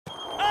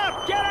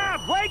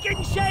Take it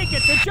and shake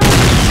it! The Germans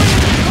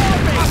are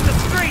me! Off the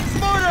streets!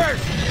 Mortars!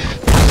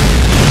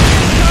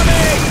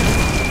 Coming!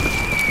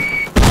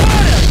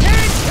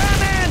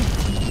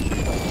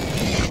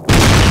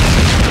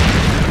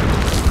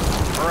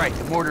 All right,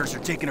 the mortars are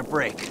taking a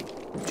break.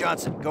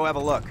 Johnson, go have a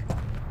look.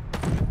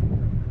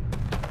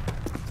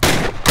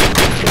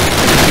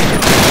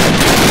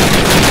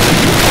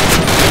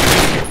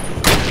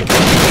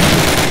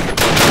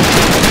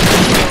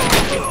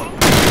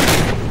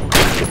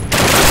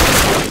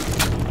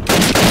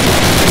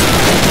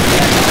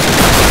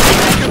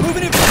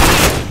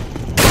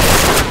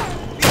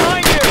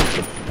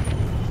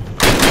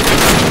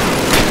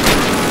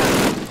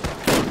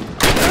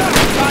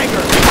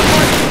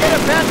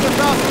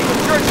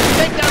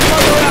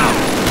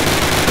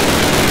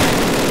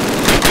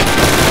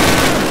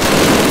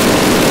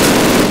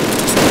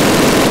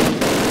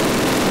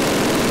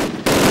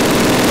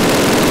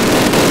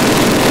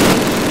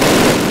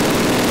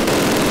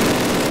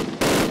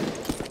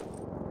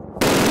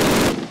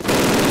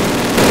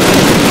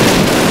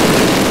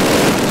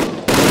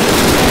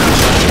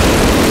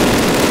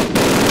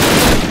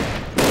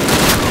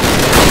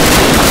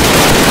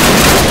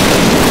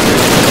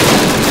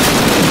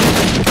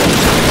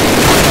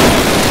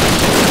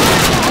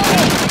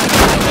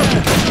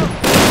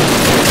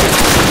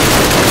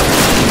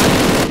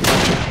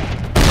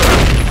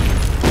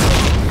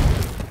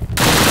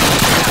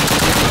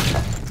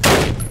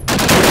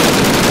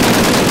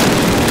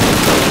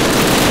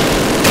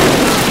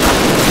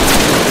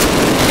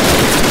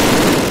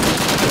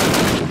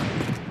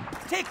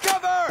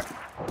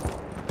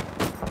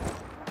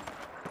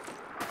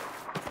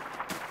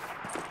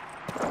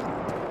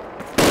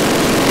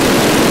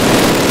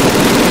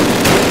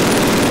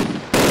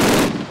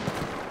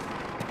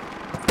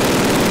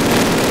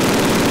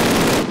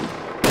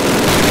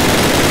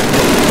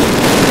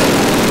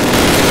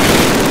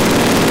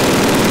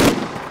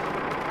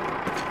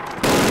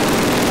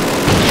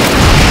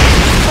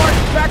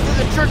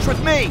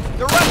 With me!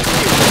 The rest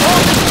of you!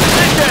 Hold this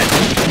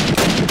position!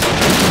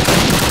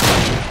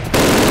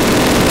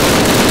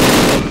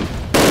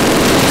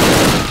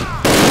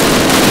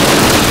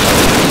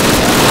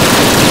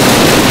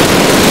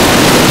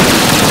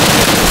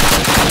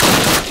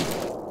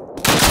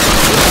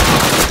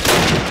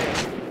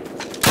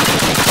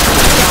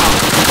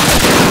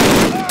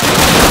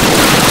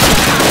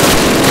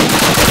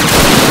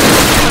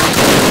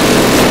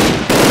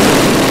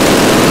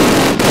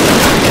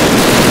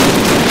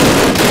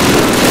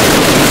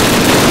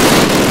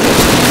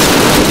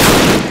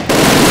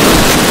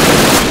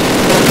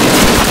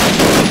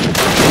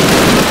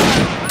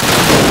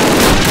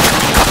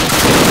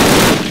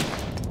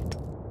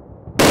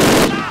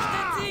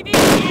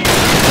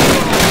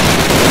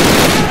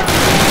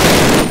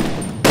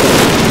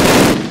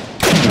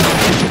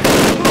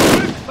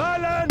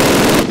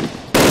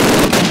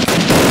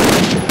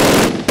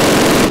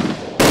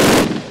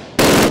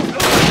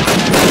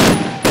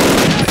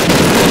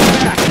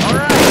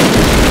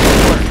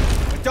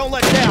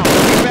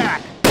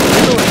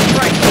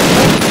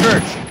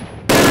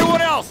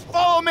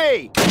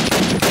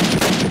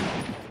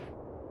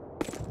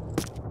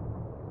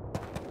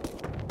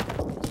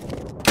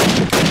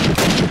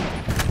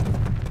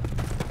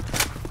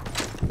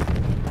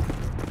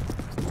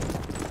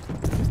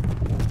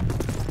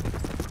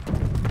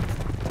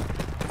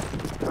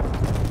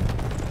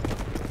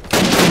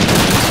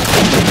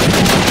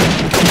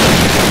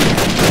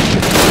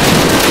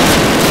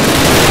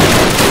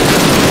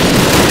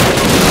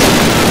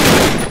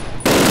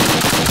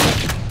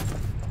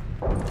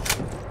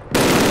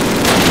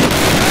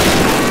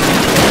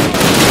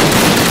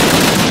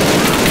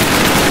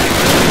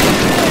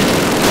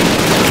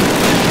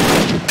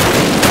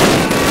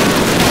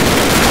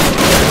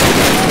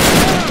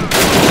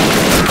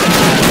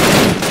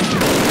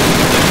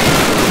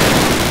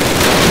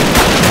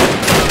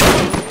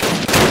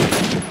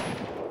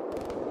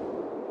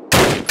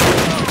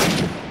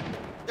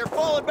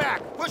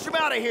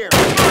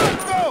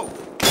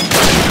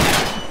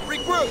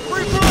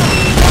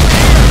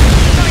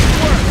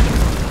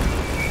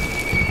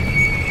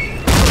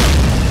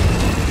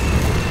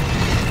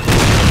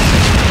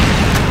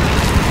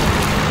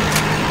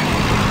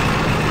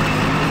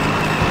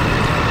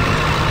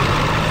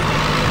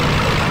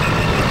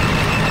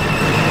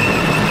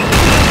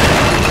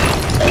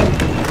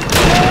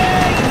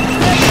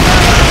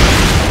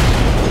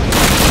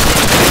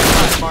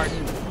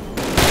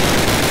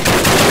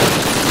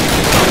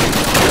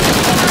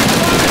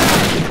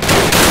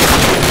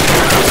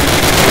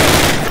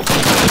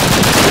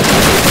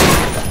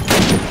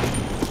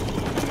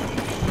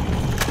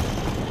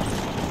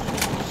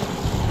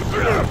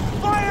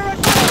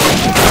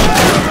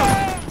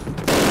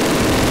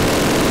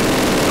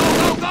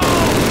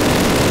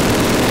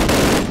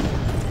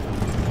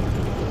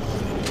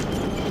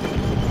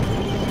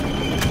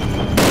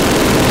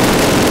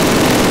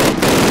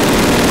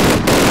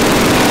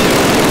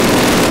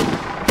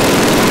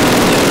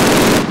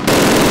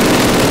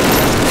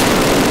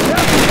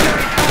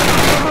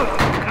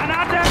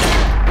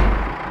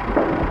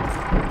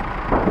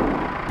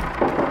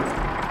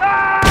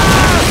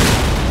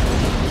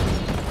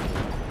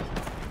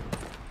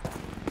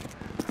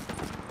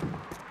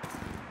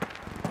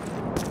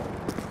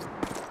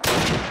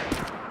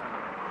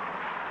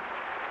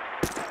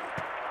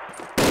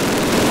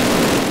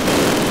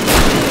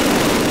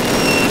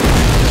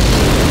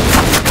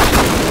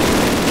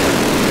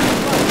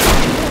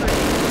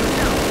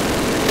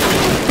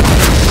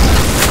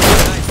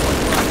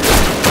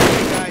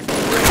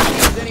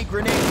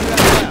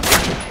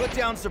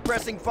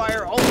 suppressing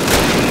fire only.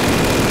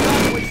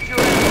 Don't waste your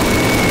ammo.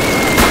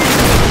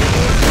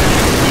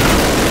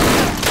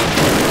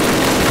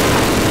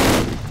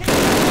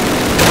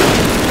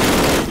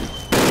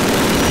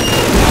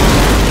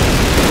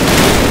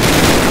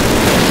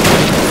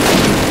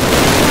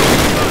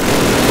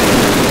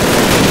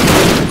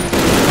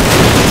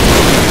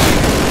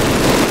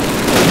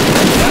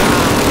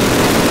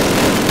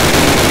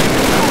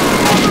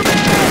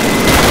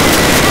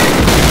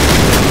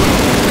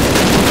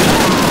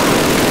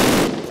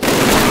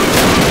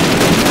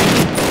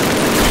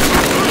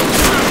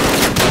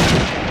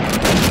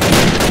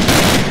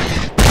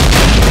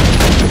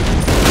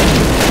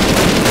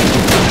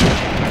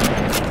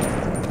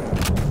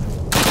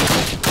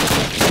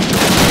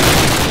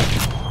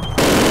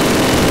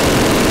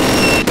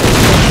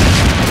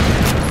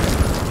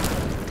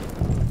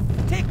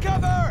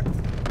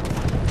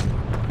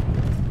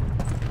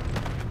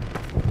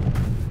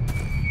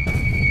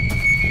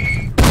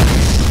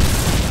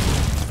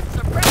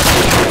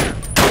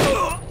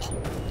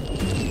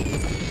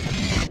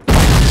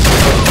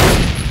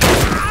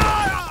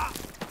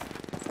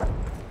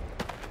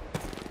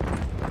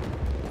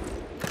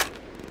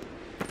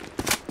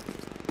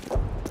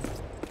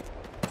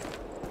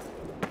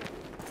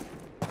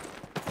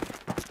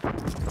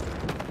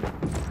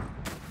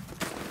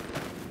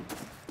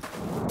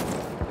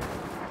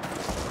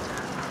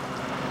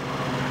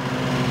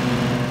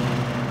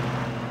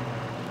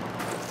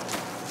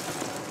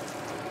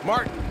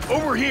 Martin,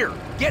 over here!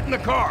 Get in the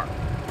car!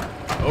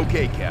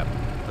 Okay, Captain.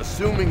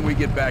 Assuming we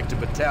get back to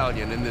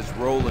Battalion in this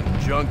rolling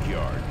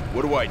junkyard,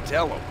 what do I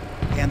tell him?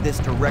 Hand this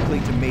directly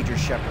to Major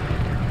Shepard.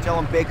 Tell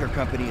him Baker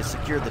Company has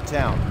secured the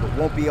town, but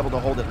won't be able to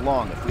hold it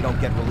long if we don't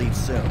get relief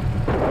soon.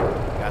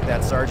 Got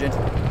that, Sergeant?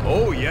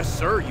 Oh, yes,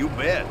 sir, you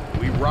bet.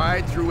 We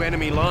ride through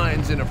enemy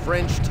lines in a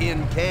French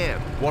tin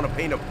can. Want to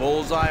paint a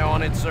bullseye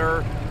on it,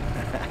 sir?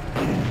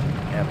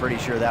 Yeah, pretty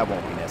sure that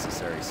won't be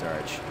necessary,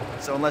 Sarge.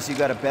 So unless you've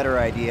got a better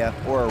idea,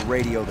 or a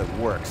radio that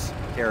works,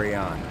 carry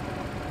on.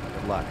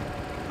 Good luck.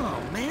 Oh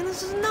man,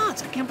 this is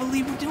nuts. I can't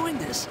believe we're doing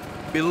this.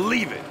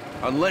 Believe it,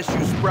 unless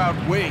you sprout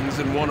wings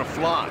and want to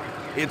fly.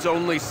 It's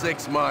only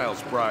 6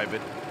 miles,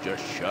 Private.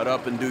 Just shut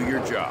up and do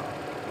your job.